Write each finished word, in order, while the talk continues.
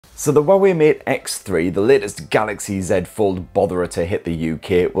So the Huawei Mate X3, the latest Galaxy Z Fold botherer to hit the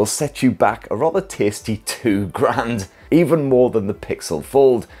UK, will set you back a rather tasty £2,000, even more than the Pixel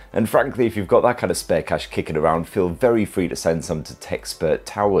Fold. And frankly, if you've got that kind of spare cash kicking around, feel very free to send some to Techspert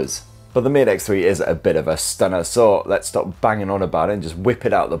Towers. But the Mate X3 is a bit of a stunner, so let's stop banging on about it and just whip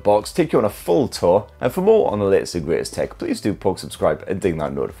it out of the box, take you on a full tour. And for more on the latest and greatest tech, please do poke subscribe and ding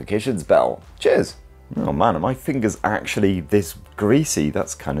that notifications bell. Cheers! Oh man, are my fingers actually this greasy?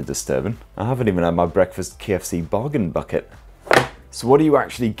 That's kind of disturbing. I haven't even had my breakfast KFC bargain bucket. So what do you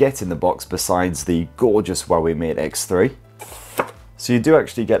actually get in the box besides the gorgeous Huawei Mate X3? So you do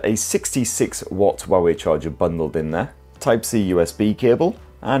actually get a 66 watt Huawei charger bundled in there, Type-C USB cable,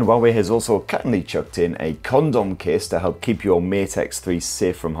 and Huawei has also kindly chucked in a condom case to help keep your Mate X3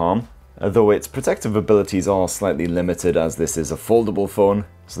 safe from harm. Although its protective abilities are slightly limited as this is a foldable phone,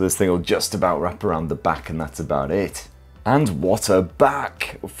 so this thing will just about wrap around the back and that's about it. And what a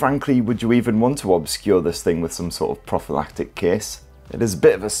back! Frankly, would you even want to obscure this thing with some sort of prophylactic case? It is a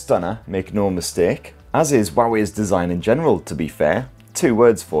bit of a stunner, make no mistake. As is Huawei's design in general, to be fair. 2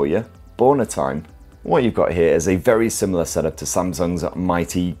 words for you, boner time. What you've got here is a very similar setup to Samsung's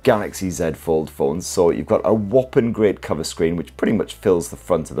mighty Galaxy Z Fold phones. So you've got a whopping great cover screen which pretty much fills the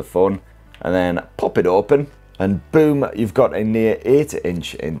front of the phone. And then pop it open and boom, you've got a near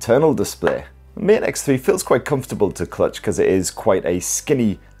 8-inch internal display. The Mate X3 feels quite comfortable to clutch because it is quite a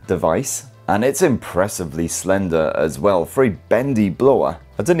skinny device. And it's impressively slender as well. For a bendy blower,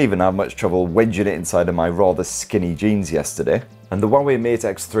 I didn't even have much trouble wedging it inside of my rather skinny jeans yesterday. And the Huawei Mate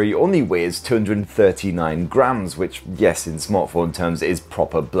X3 only weighs 239 grams, which, yes, in smartphone terms is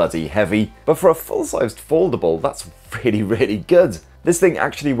proper bloody heavy. But for a full-sized foldable, that's really good. This thing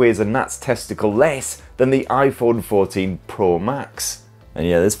actually weighs a gnat's testicle less than the iPhone 14 Pro Max. And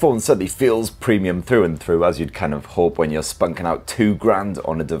yeah, this phone certainly feels premium through and through, as you'd kind of hope when you're spunking out £2,000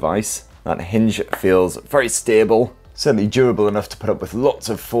 on a device. That hinge feels very stable, certainly durable enough to put up with lots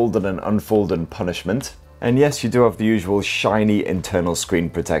of folding and unfolding punishment. And yes, you do have the usual shiny internal screen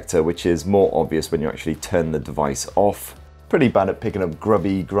protector, which is more obvious when you actually turn the device off. Pretty bad at picking up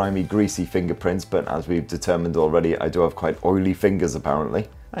grubby, grimy, greasy fingerprints, but as we've determined already, I do have quite oily fingers apparently.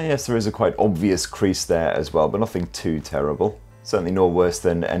 And yes, there is a quite obvious crease there as well, but nothing too terrible. Certainly no worse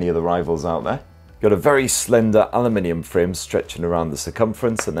than any of the rivals out there. Got a very slender aluminium frame stretching around the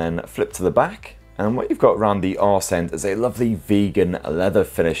circumference and then flip to the back. And what you've got around the arse end is a lovely vegan leather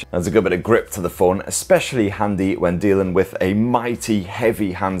finish. There's a good bit of grip to the phone, especially handy when dealing with a mighty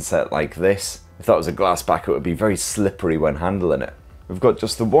heavy handset like this. If that was a glass back, it would be very slippery when handling it. We've got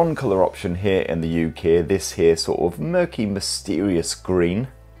just the one colour option here in the UK, this here sort of murky, mysterious green.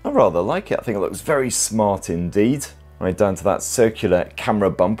 I rather like it, I think it looks very smart indeed. Right down to that circular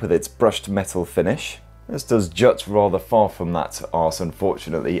camera bump with its brushed metal finish. This does jut rather far from that arse,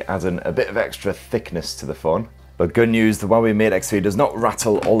 unfortunately, adding a bit of extra thickness to the phone. But good news, the Huawei Mate X3 does not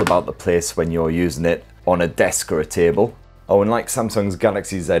rattle all about the place when you're using it on a desk or a table. Oh, and like Samsung's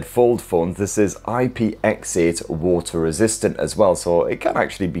Galaxy Z Fold phones, this is IPX8 water resistant as well, so it can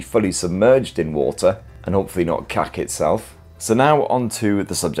actually be fully submerged in water and hopefully not cack itself. So now on to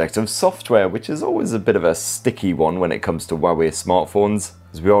the subject of software, which is always a bit of a sticky one when it comes to Huawei smartphones.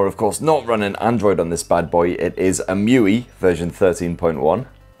 As we are of course not running Android on this bad boy, it is EMUI version 13.1.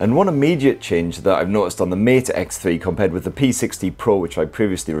 And one immediate change that I've noticed on the Mate X3 compared with the P60 Pro, which I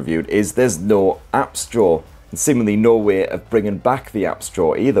previously reviewed, is there's no apps drawer. And seemingly no way of bringing back the apps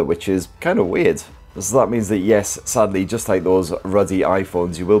drawer either, which is kind of weird. So that means that yes, sadly, just like those ruddy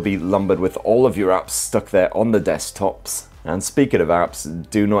iPhones, you will be lumbered with all of your apps stuck there on the desktops. And speaking of apps,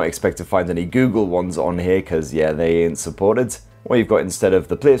 do not expect to find any Google ones on here because yeah, they ain't supported. What you've got instead of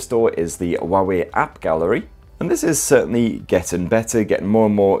the Play Store is the Huawei App Gallery. And this is certainly getting better, getting more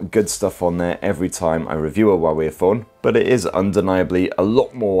and more good stuff on there every time I review a Huawei phone. But it is undeniably a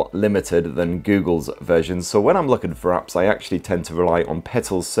lot more limited than Google's version. So when I'm looking for apps, I actually tend to rely on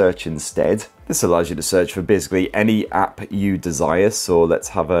Petal Search instead. This allows you to search for basically any app you desire. So let's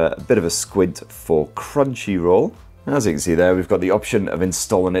have a bit of a squint for Crunchyroll. As you can see there, we've got the option of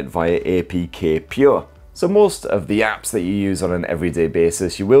installing it via APK Pure. So most of the apps that you use on an everyday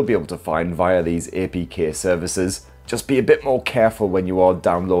basis, you will be able to find via these APK services. Just be a bit more careful when you are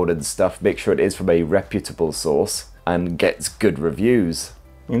downloading stuff. Make sure it is from a reputable source and gets good reviews.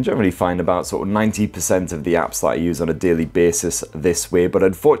 You can generally find about sort of 90% of the apps that I use on a daily basis this way, but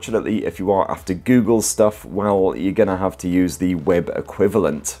unfortunately, if you are after Google stuff, well, you're gonna have to use the web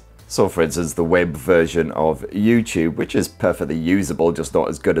equivalent. So for instance, the web version of YouTube, which is perfectly usable, just not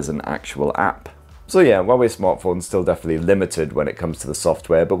as good as an actual app. So yeah, Huawei smartphones still definitely limited when it comes to the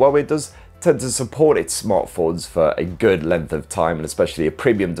software, but Huawei does tend to support its smartphones for a good length of time, and especially a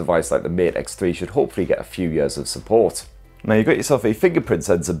premium device like the Mate X3 should hopefully get a few years of support. Now you've got yourself a fingerprint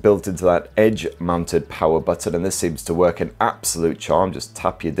sensor built into that edge-mounted power button, and this seems to work an absolute charm. Just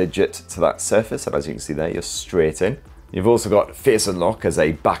tap your digit to that surface, and as you can see there, you're straight in. You've also got Face Unlock as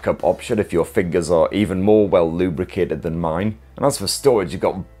a backup option if your fingers are even more well lubricated than mine. And as for storage, you've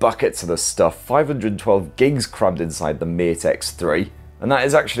got buckets of the stuff, 512 gigs crammed inside the Mate X3. And that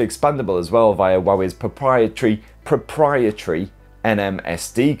is actually expandable as well via Huawei's proprietary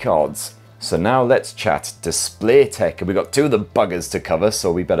NMSD cards. So now let's chat display tech, and we've got two of the buggers to cover,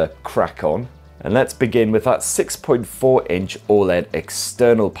 so we better crack on. And let's begin with that 6.4-inch OLED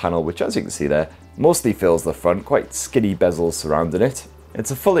external panel, which as you can see there, mostly fills the front, quite skinny bezels surrounding it.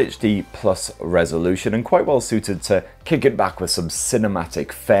 It's a Full HD Plus resolution and quite well suited to kicking back with some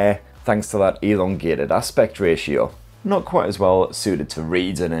cinematic fare, thanks to that elongated aspect ratio. Not quite as well suited to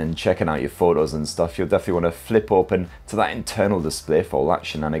reading and checking out your photos and stuff. You'll definitely want to flip open to that internal display for all that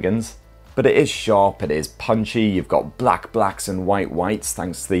shenanigans. But it is sharp, it is punchy, you've got black blacks and white whites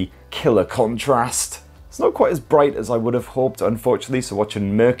thanks to the killer contrast. It's not quite as bright as I would have hoped, unfortunately, so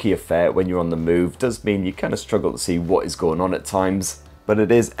watching murky affair when you're on the move does mean you kind of struggle to see what is going on at times. But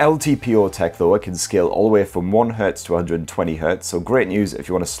it is LTPO tech though, it can scale all the way from 1Hz to 120Hz, so great news if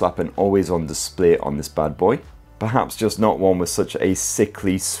you want to slap an always-on display on this bad boy. Perhaps just not one with such a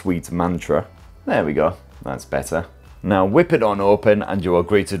sickly sweet mantra. There we go, that's better. Now whip it on open and you are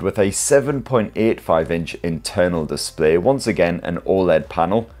greeted with a 7.85-inch internal display, once again an OLED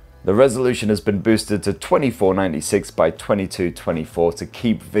panel. The resolution has been boosted to 2496 by 2224 to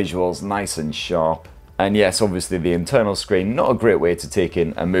keep visuals nice and sharp. And yes, obviously the internal screen, not a great way to take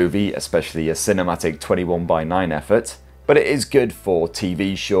in a movie, especially a cinematic 21:9 effort, but it is good for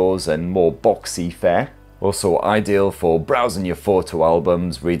TV shows and more boxy fare. Also ideal for browsing your photo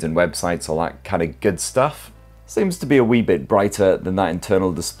albums, reading websites, all that kind of good stuff. Seems to be a wee bit brighter than that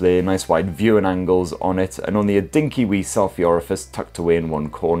internal display, nice wide viewing angles on it, and only a dinky wee selfie orifice tucked away in one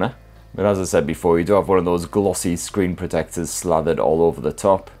corner. But as I said before, you do have one of those glossy screen protectors slathered all over the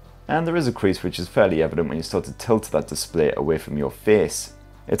top. And there is a crease which is fairly evident when you start to tilt that display away from your face.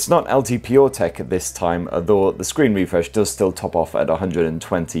 It's not LTPO tech at this time, although the screen refresh does still top off at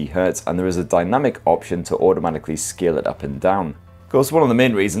 120Hz, and there is a dynamic option to automatically scale it up and down. Of course, one of the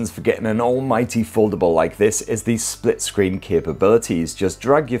main reasons for getting an almighty foldable like this is the split screen capabilities. Just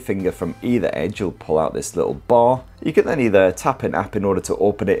drag your finger from either edge, you'll pull out this little bar. You can then either tap an app in order to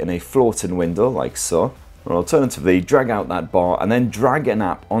open it in a floating window like so, or alternatively drag out that bar and then drag an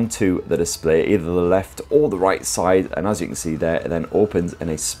app onto the display, either the left or the right side, and as you can see there, it then opens in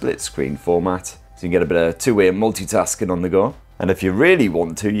a split screen format. So you can get a bit of two-way multitasking on the go. And if you really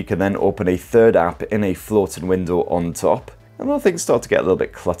want to, you can then open a third app in a floating window on top. And well, things start to get a little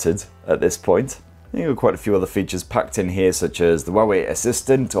bit cluttered at this point. You've got quite a few other features packed in here, such as the Huawei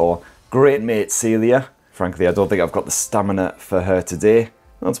Assistant or Great Mate Celia. Frankly, I don't think I've got the stamina for her today.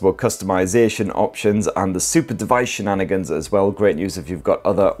 That's about customization options and the super device shenanigans as well. Great news if you've got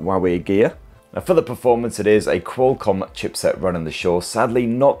other Huawei gear. Now for the performance, it is a Qualcomm chipset running the show. Sadly,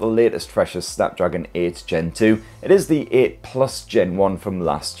 not the latest freshest Snapdragon 8 Gen 2. It is the 8 Plus Gen 1 from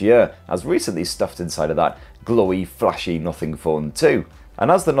last year, as recently stuffed inside of that glowy, flashy Nothing Phone 2.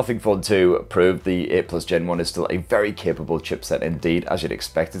 And as the Nothing Phone 2 proved, the 8 Plus Gen 1 is still a very capable chipset indeed. As you'd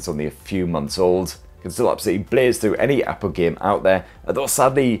expect, it's only a few months old. You can still absolutely blaze through any Apple game out there, although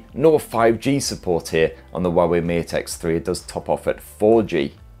sadly no 5G support here on the Huawei Mate X3. It does top off at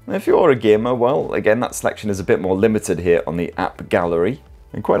 4G. Now, if you're a gamer, well, again, that selection is a bit more limited here on the app gallery.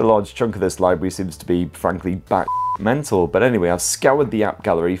 And quite a large chunk of this library seems to be, frankly, mental. But anyway, I've scoured the app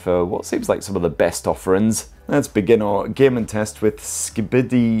gallery for what seems like some of the best offerings. Let's begin our gaming test with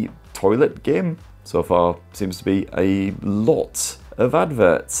Skibidi Toilet Game. So far, seems to be a lot of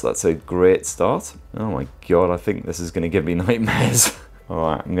adverts. That's a great start. Oh my god, I think this is going to give me nightmares.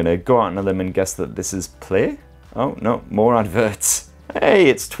 Alright, I'm going to go out on a limb and guess that this is play. Oh no, more adverts. Hey,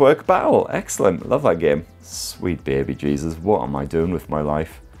 it's Twerk Battle. Excellent. Love that game. Sweet baby Jesus, what am I doing with my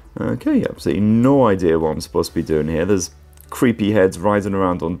life? Okay, absolutely no idea what I'm supposed to be doing here. There's creepy heads riding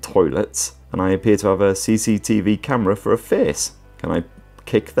around on toilets, and I appear to have a CCTV camera for a face. Can I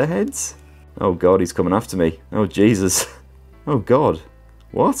kick the heads? Oh god, he's coming after me. Oh Jesus. Oh god.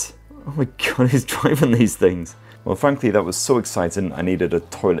 What? Oh my god, he's driving these things. Well, frankly, that was so exciting, I needed a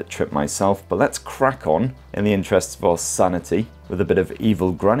toilet trip myself, but let's crack on, in the interests of our sanity, with a bit of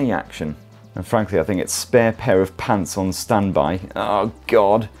evil granny action. And frankly, I think it's spare pair of pants on standby. Oh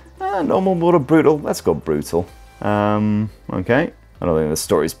god. Normal mode or brutal? Let's go brutal. Okay. I don't think the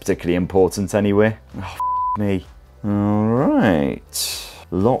story's particularly important anyway. Oh, me. Alright.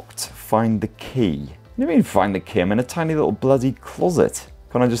 Locked find the key. What do you mean find the key? I'm in a tiny little bloody closet.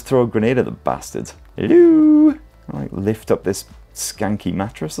 Can't I just throw a grenade at the bastard? Hello? Can I like lift up this skanky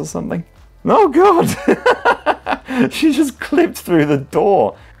mattress or something? Oh god! She just clipped through the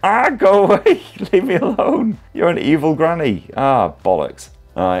door. Ah, go away! Leave me alone. You're an evil granny. Ah, bollocks.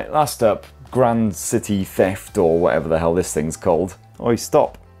 Alright, last up. Grand City Theft, or whatever the hell this thing's called. Oi,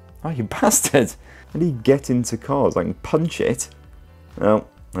 stop. Oh, you bastard. How do you get into cars? I can punch it. Oh,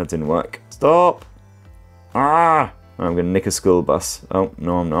 that didn't work. Stop! Ah! I'm going to nick a school bus. Oh,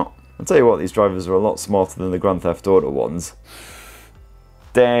 no I'm not. I'll tell you what, these drivers are a lot smarter than the Grand Theft Auto ones.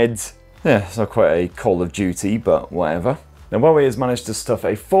 Dead. Yeah, it's not quite a Call of Duty, but whatever. Now, Huawei has managed to stuff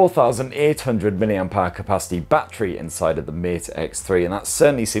a 4,800 mAh capacity battery inside of the Mate X3, and that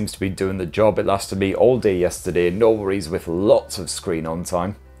certainly seems to be doing the job. It lasted me all day yesterday, no worries with lots of screen on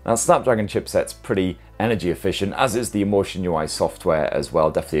time. That Snapdragon chipset's pretty energy efficient, as is the EMUI software as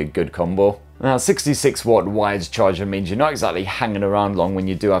well, definitely a good combo. Now, 66 watt wired charger means you're not exactly hanging around long when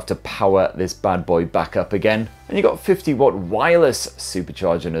you do have to power this bad boy back up again. And you got 50 watt wireless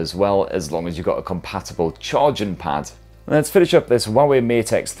supercharging as well, as long as you've got a compatible charging pad. Let's finish up this Huawei Mate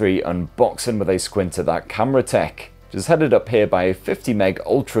X3 unboxing with a squint at that camera tech, which is headed up here by a 50 meg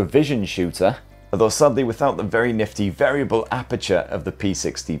Ultravision shooter, although sadly without the very nifty variable aperture of the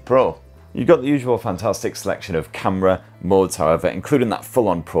P60 Pro. You've got the usual fantastic selection of camera modes, however, including that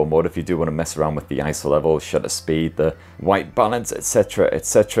full-on Pro mode if you do want to mess around with the ISO level, shutter speed, the white balance, etc,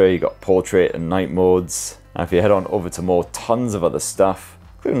 etc. You've got portrait and night modes. And if you head on over to more, tons of other stuff,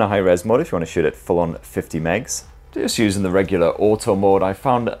 including a high-res mode if you want to shoot at full-on 50 megs. Just using the regular auto mode, I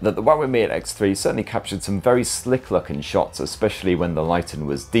found that the Huawei Mate X3 certainly captured some very slick looking shots, especially when the lighting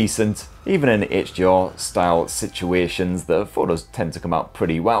was decent. Even in HDR style situations, the photos tend to come out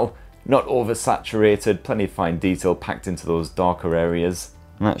pretty well. Not oversaturated, plenty of fine detail packed into those darker areas.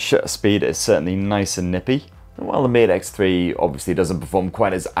 And that shutter speed is certainly nice and nippy. And while the Mate X3 obviously doesn't perform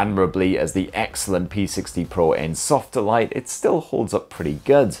quite as admirably as the excellent P60 Pro in softer light, it still holds up pretty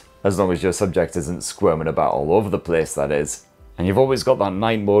good. As long as your subject isn't squirming about all over the place, that is. And you've always got that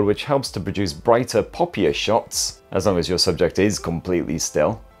night mode, which helps to produce brighter, poppier shots, as long as your subject is completely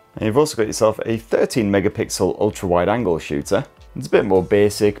still. And you've also got yourself a 13 megapixel ultra wide angle shooter. It's a bit more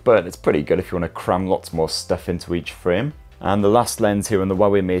basic, but it's pretty good if you want to cram lots more stuff into each frame. And the last lens here on the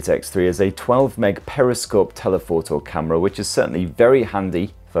Huawei Mate X3 is a 12 meg periscope telephoto camera, which is certainly very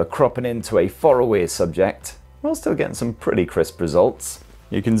handy for cropping into a faraway subject, while still getting some pretty crisp results.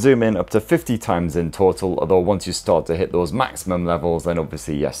 You can zoom in up to 50 times in total, although once you start to hit those maximum levels, then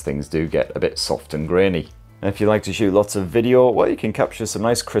obviously yes, things do get a bit soft and grainy. And if you like to shoot lots of video, well, you can capture some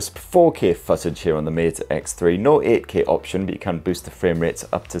nice crisp 4K footage here on the Mate X3. No 8K option, but you can boost the frame rates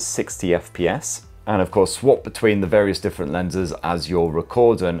up to 60 FPS. And of course, swap between the various different lenses as you're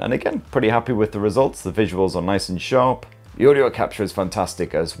recording. And again, pretty happy with the results. The visuals are nice and sharp. The audio capture is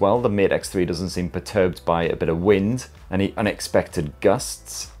fantastic as well. The Mate X3 doesn't seem perturbed by a bit of wind, any unexpected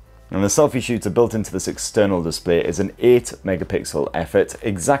gusts. And the selfie shooter built into this external display is an 8 megapixel effort,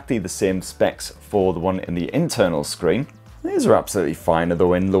 exactly the same specs for the one in the internal screen. These are absolutely fine,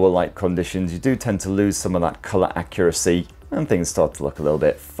 although in lower light conditions you do tend to lose some of that colour accuracy and things start to look a little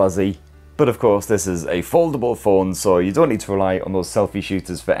bit fuzzy. But of course this is a foldable phone, so you don't need to rely on those selfie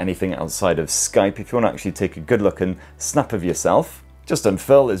shooters for anything outside of Skype. If you want to actually take a good looking snap of yourself, just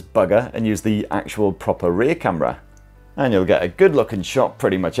unfurl this bugger and use the actual proper rear camera. And you'll get a good looking shot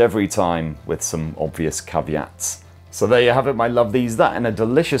pretty much every time, with some obvious caveats. So there you have it, my lovelies. That in a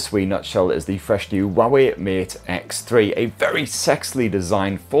delicious wee nutshell is the fresh new Huawei Mate X3, a very sexily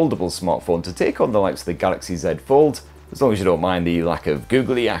designed foldable smartphone to take on the likes of the Galaxy Z Fold, as long as you don't mind the lack of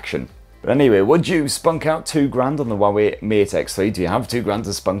googly action. But anyway, would you spunk out £2 on the Huawei Mate X3? Do you have £2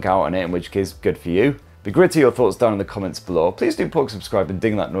 to spunk out on it, in which case, good for you. Be great to hear your thoughts down in the comments below. Please do poke subscribe and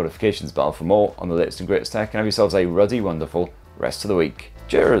ding that notifications bell for more on the latest and greatest tech, and have yourselves a ruddy, wonderful rest of the week.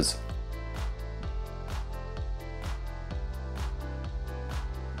 Cheers!